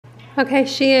Okay,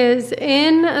 she is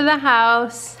in the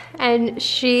house and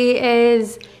she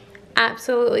is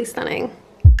absolutely stunning.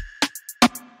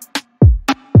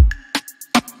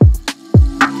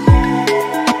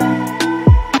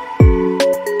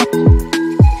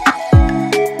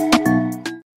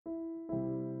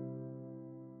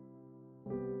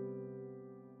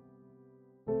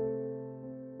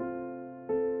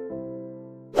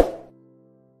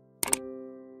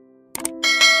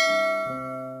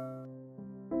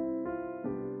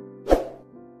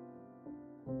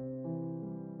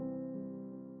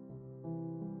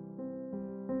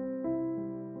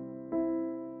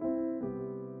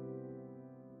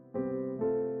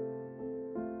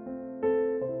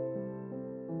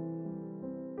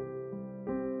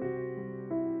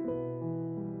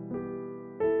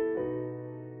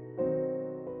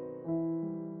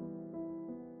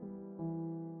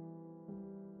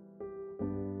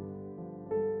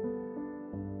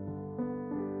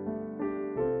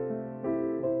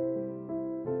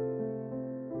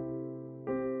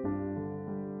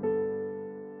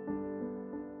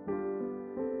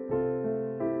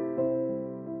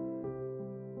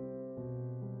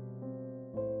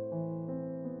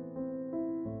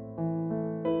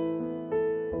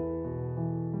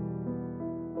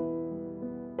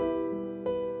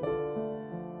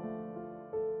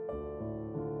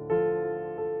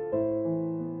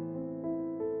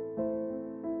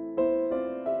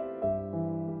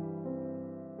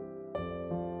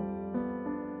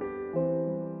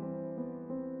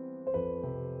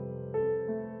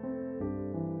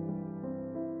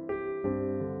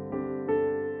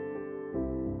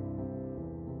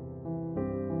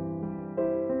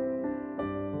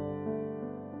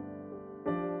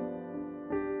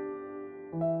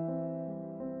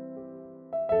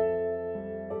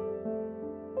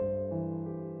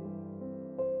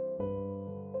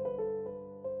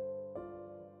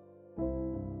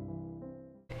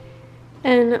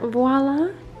 And voila,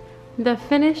 the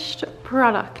finished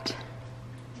product.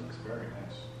 Looks very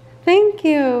nice. Thank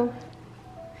you.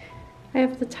 I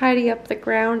have to tidy up the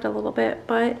ground a little bit,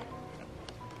 but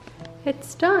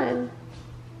it's done.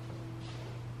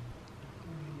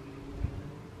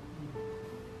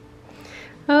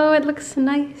 Oh, it looks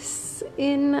nice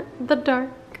in the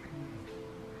dark.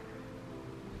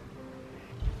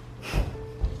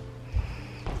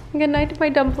 Good night, my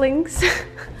dumplings.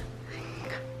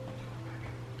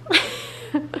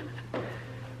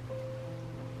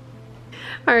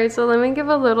 Alright, so let me give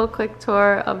a little quick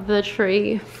tour of the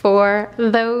tree for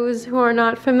those who are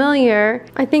not familiar.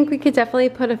 I think we could definitely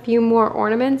put a few more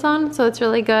ornaments on, so it's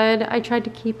really good. I tried to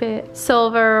keep it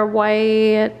silver,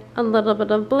 white, a little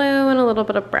bit of blue, and a little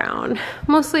bit of brown.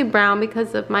 Mostly brown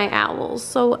because of my owls.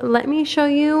 So let me show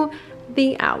you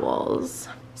the owls.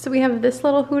 So we have this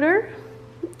little hooter.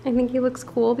 I think he looks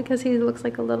cool because he looks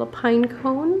like a little pine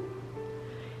cone.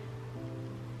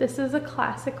 This is a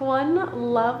classic one.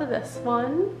 Love this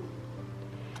one.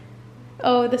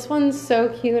 Oh, this one's so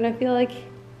cute. I feel like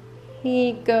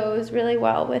he goes really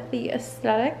well with the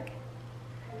aesthetic.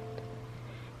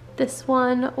 This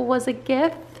one was a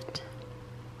gift.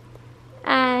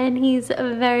 And he's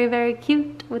very, very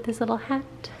cute with his little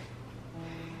hat.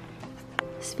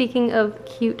 Speaking of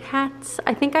cute hats,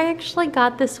 I think I actually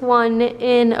got this one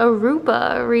in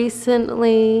Aruba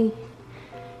recently.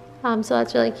 So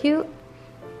that's really cute.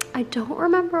 I don't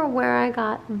remember where I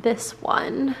got this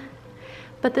one,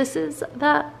 but this is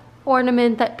the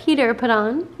ornament that Peter put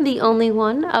on, the only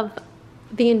one of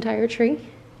the entire tree.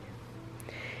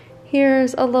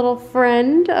 Here's a little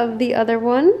friend of the other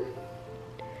one.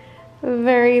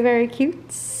 Very, very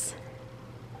cute.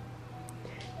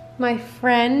 My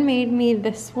friend made me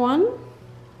this one.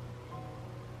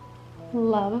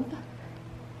 Love.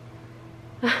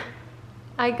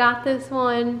 I got this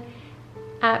one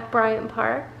at Bryant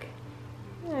Park.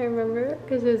 I remember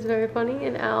because it was very funny.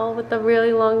 An owl with the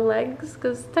really long legs,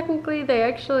 because technically they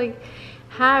actually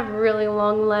have really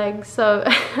long legs, so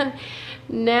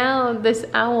now this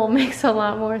owl makes a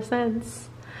lot more sense.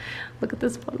 Look at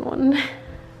this fun one.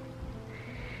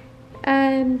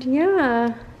 And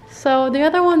yeah, so the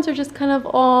other ones are just kind of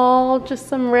all just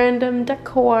some random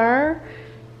decor,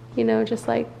 you know, just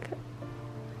like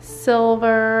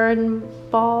silver and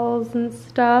balls and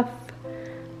stuff.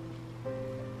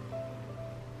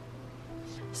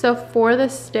 So for the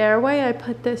stairway, I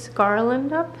put this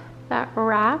garland up that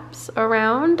wraps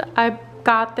around. I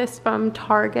got this from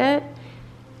Target,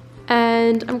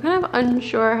 and I'm kind of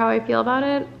unsure how I feel about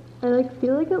it. I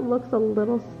feel like it looks a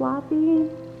little sloppy. And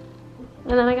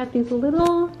then I got these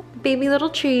little baby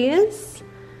little trees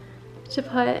to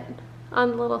put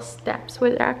on the little steps,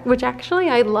 which actually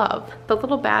I love. The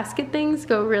little basket things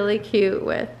go really cute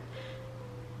with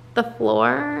the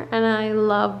floor, and I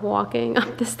love walking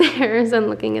up the stairs and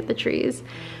looking at the trees.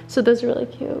 So those are really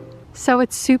cute. So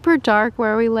it's super dark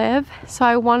where we live, so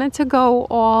I wanted to go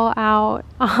all out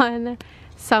on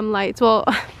some lights. Well,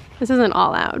 this isn't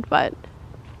all out, but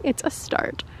it's a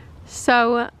start.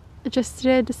 So I just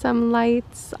did some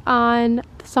lights on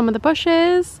some of the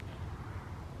bushes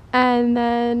and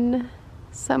then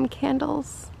some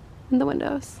candles in the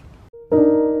windows.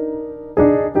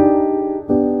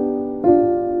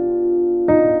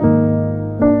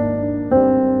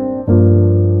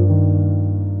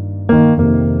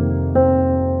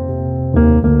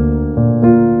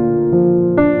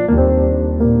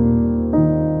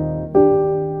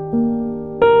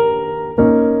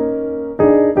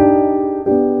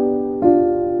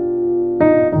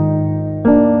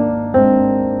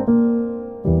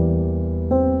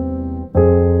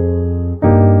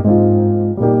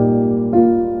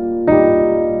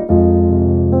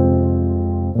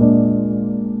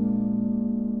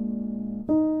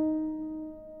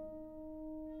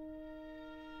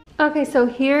 Okay, so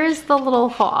here's the little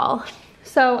haul.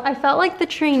 So I felt like the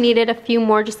tree needed a few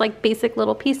more just like basic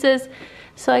little pieces.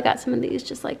 So I got some of these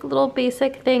just like little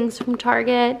basic things from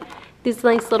Target. These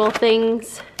nice little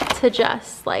things to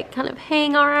just like kind of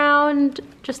hang around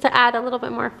just to add a little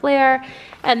bit more flair.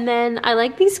 And then I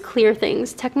like these clear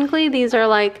things. Technically these are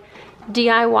like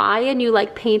DIY and you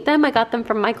like paint them. I got them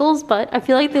from Michael's, but I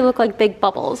feel like they look like big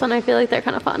bubbles and I feel like they're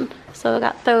kind of fun. So I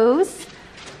got those.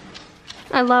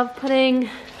 I love putting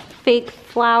fake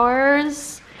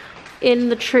flowers in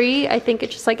the tree. I think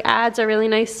it just like adds a really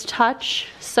nice touch.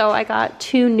 So I got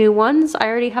 2 new ones. I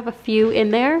already have a few in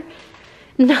there.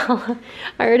 No,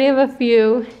 I already have a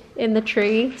few in the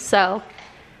tree. So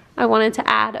I wanted to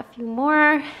add a few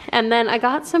more. And then I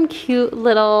got some cute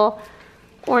little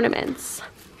ornaments.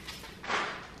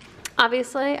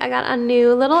 Obviously, I got a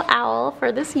new little owl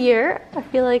for this year. I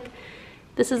feel like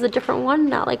this is a different one,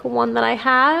 not like one that I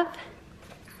have.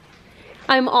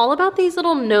 I'm all about these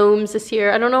little gnomes this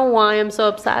year. I don't know why I'm so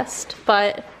obsessed,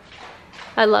 but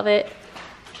I love it.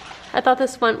 I thought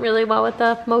this went really well with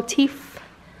the motif.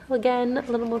 Again,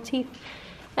 a little motif.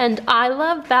 And I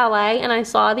love ballet, and I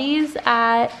saw these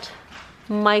at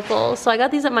Michael's. So I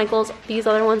got these at Michael's. These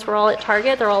other ones were all at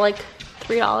Target. They're all like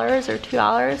 $3 or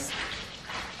 $2.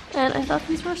 And I thought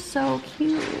these were so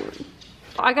cute.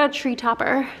 I got a tree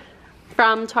topper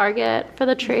from Target for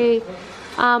the tree.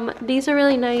 These are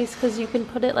really nice because you can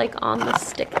put it like on the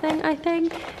stick thing, I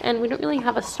think, and we don't really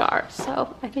have a star,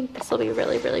 so I think this will be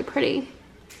really, really pretty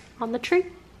on the tree.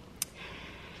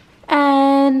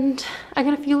 And I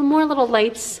got a few more little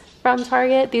lights from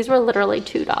Target. These were literally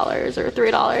 $2 or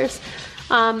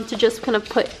 $3 to just kind of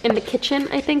put in the kitchen.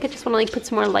 I think I just want to like put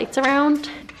some more lights around.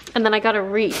 And then I got a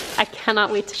wreath. I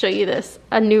cannot wait to show you this,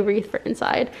 a new wreath for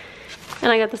inside.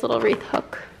 And I got this little wreath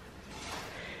hook.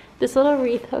 This little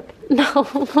wreath hook, no.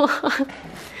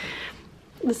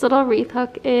 This little wreath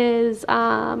hook is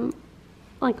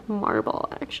like marble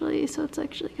actually, so it's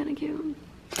actually kind of cute.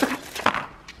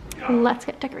 Okay, let's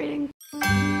get decorating. The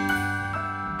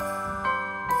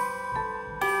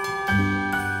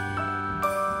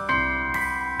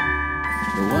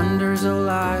wonders of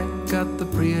life got the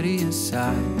prettiest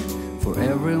side for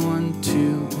everyone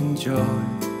to enjoy.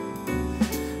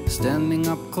 Standing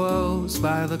up close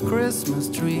by the Christmas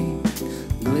tree,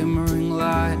 glimmering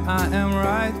light, I am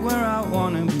right where I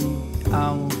wanna be.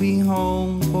 I will be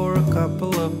home for a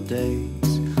couple of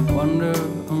days, wander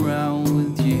around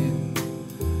with you.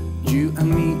 You and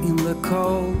me in the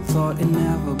cold, thought it'd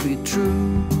never be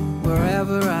true.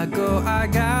 Wherever I go, I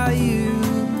got you.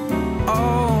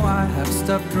 Oh, I have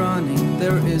stopped running,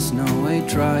 there is no way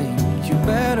trying. You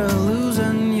better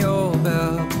loosen your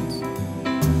belt.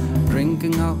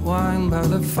 Drinking hot wine by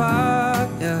the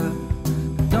fire,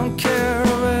 don't care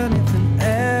of anything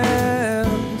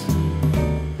else.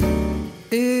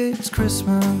 It's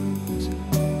Christmas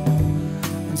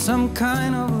and some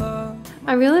kind of love.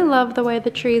 I really love the way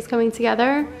the tree is coming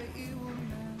together.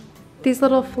 These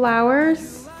little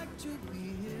flowers,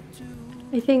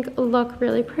 I think, look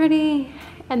really pretty.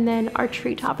 And then our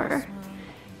tree topper.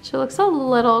 She looks a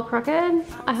little crooked.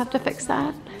 I have to fix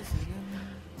that.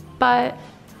 But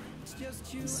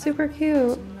super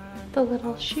cute. The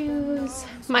little shoes.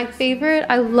 My favorite,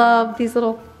 I love these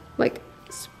little like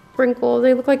sprinkles.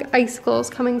 They look like icicles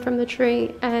coming from the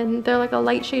tree, and they're like a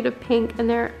light shade of pink, and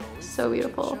they're so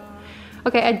beautiful.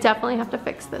 Okay, I definitely have to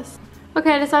fix this.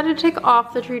 Okay, I decided to take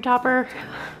off the tree topper.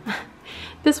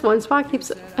 This one spot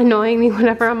keeps annoying me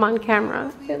whenever I'm on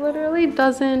camera. It literally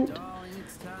doesn't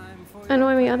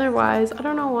annoy me otherwise. I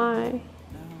don't know why.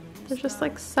 There's just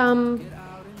like some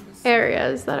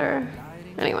areas that are,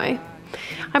 anyway.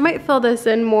 I might fill this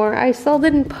in more. I still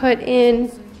didn't put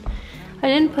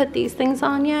these things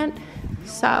on yet,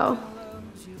 so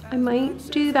I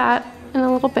might do that in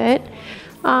a little bit.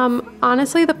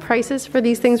 Honestly, the prices for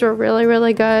these things were really,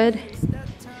 really good.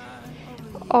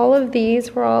 All of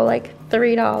these were all like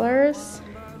 $3.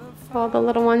 All the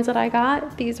little ones that I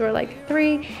got, these were like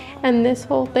 $3, and this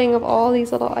whole thing of all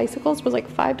these little icicles was like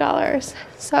 $5.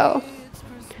 So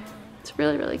it's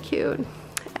really, really cute.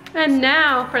 And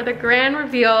now for the grand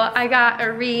reveal, I got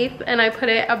a wreath and I put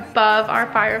it above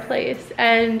our fireplace,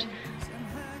 and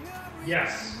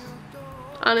Yes.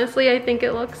 honestly, I think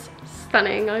it looks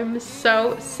stunning. I'm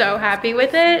so, so happy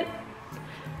with it.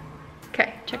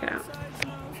 Okay, check it out.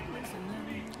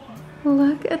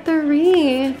 Look at the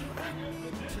wreath.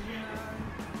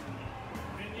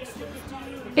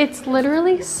 It's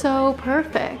literally so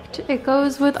perfect. It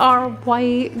goes with our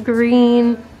white,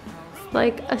 green,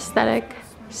 like aesthetic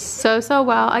so, so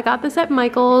well. I got this at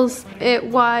Michael's. It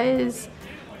was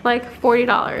like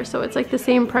 $40, so it's like the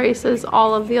same price as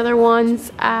all of the other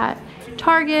ones at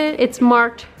Target. It's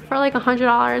marked for like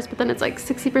 $100, but then it's like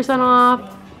 60%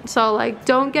 off. So like,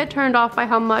 don't get turned off by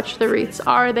how much the wreaths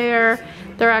are there.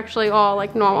 They're actually all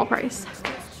like normal price.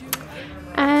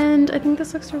 And I think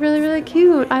this looks really, really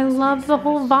cute. I love the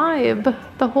whole vibe.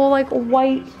 The whole like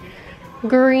white,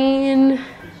 green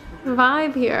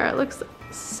vibe here. It looks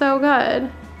so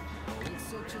good.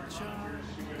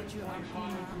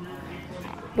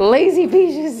 Lazy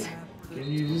peaches.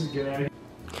 Can you just get out of here?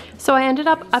 So I ended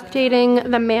up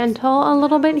updating the mantle a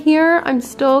little bit here. I'm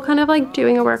still kind of like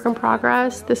doing a work in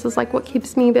progress. This is like what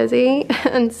keeps me busy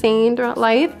and sane throughout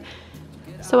life.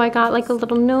 So I got like a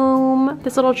little gnome.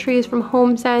 This little tree is from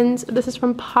Home Sense. This is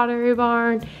from Pottery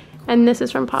Barn. And this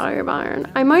is from Pottery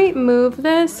Barn. I might move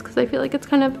this because I feel like it's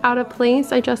kind of out of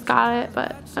place. I just got it,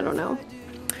 but I don't know.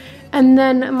 And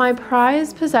then my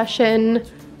prized possession,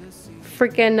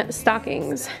 freaking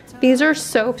stockings. These are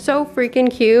so, so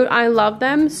freaking cute. I love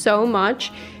them so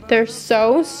much. They're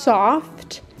so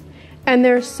soft and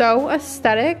they're so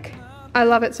aesthetic. I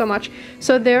love it so much.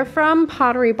 So they're from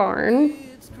Pottery Barn.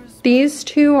 These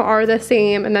two are the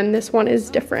same, and then this one is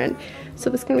different.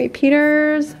 So this is gonna be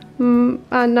Peter's,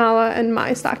 Nala, and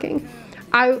my stocking.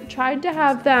 I tried to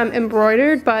have them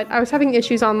embroidered, but I was having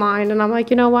issues online, and I'm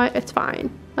like, you know what, it's fine.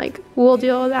 Like, we'll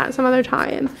deal with that some other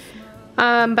time.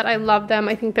 But I love them.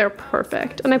 I think they're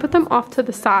perfect. And I put them off to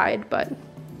the side, but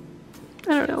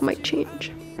I don't know, it might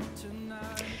change.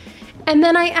 And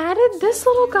then I added this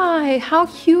little guy. How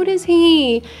cute is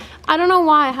he? I don't know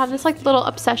why I have this like little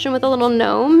obsession with the little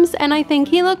gnomes, and I think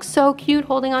he looks so cute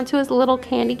holding onto his little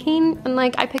candy cane, and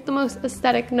like I picked the most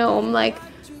aesthetic gnome. Like,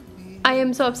 I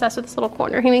am so obsessed with this little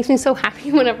corner. He makes me so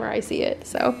happy whenever I see it,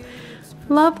 so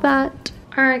love that.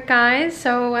 All right guys,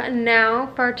 so now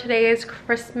for today's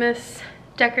Christmas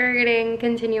decorating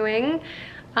continuing.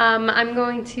 I'm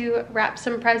going to wrap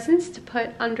some presents to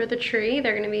put under the tree.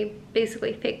 They're gonna be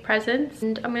basically fake presents,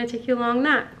 and I'm gonna take you along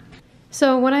that.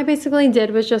 So what I basically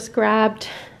did was just grabbed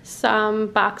some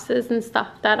boxes and stuff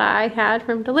that I had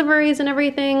from deliveries and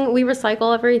everything. We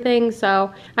recycle everything, so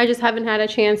I just haven't had a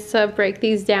chance to break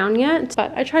these down yet,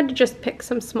 but I tried to just pick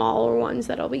some smaller ones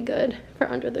that'll be good for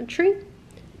under the tree.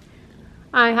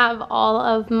 I have all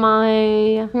of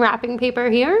my wrapping paper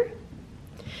here,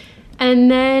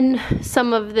 and then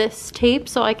some of this tape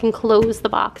so I can close the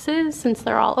boxes since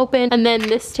they're all open, and then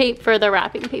this tape for the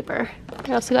wrapping paper.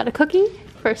 I also got a cookie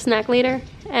for a snack later,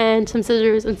 and some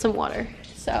scissors and some water.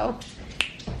 So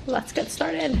let's get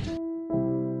started.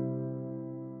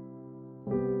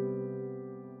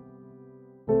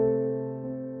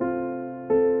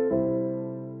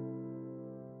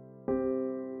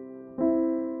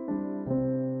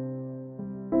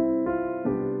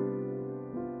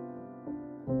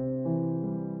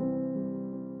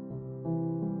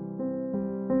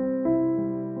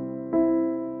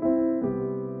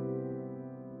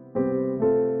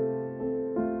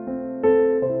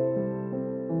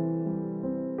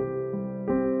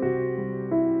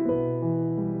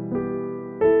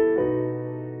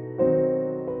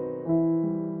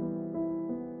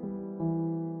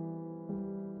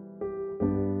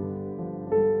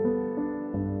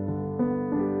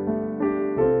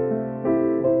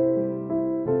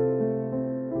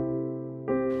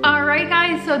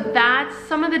 So that's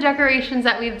some of the decorations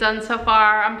that we've done so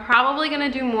far. I'm probably gonna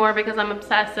do more because I'm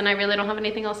obsessed and I really don't have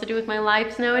anything else to do with my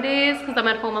life nowadays because I'm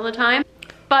at home all the time.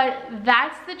 But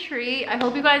that's the tree. I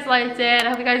hope you guys liked it. I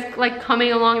hope you guys like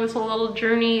coming along this whole little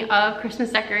journey of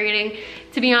Christmas decorating.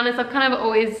 To be honest, I've kind of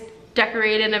always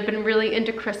decorated. I've been really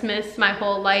into Christmas my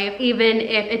whole life. Even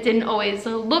if it didn't always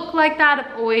look like that,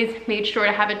 I've always made sure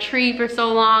to have a tree for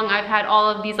so long. I've had all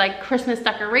of these like Christmas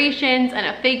decorations and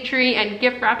a fake tree and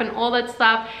gift wrap and all that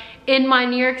stuff in my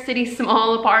New York City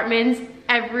small apartments.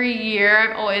 Every year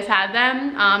I've always had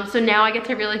them. So now I get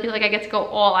to really feel like I get to go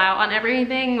all out on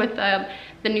everything with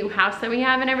the new house that we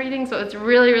have and everything. So it's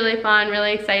really, really fun,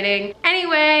 really exciting.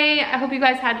 Anyway, I hope you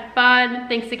guys had fun.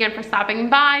 Thanks again for stopping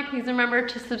by. Please remember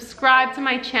to subscribe to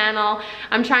my channel.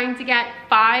 I'm trying to get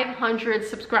 500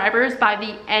 subscribers by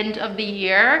the end of the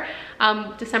year,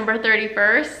 December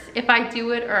 31st. If I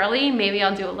do it early, maybe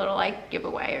I'll do a little like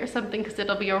giveaway or something, because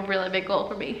it'll be a really big goal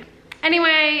for me.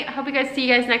 Anyway, I hope you guys see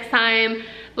you guys next time.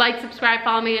 Like, subscribe,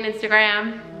 follow me on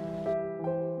Instagram.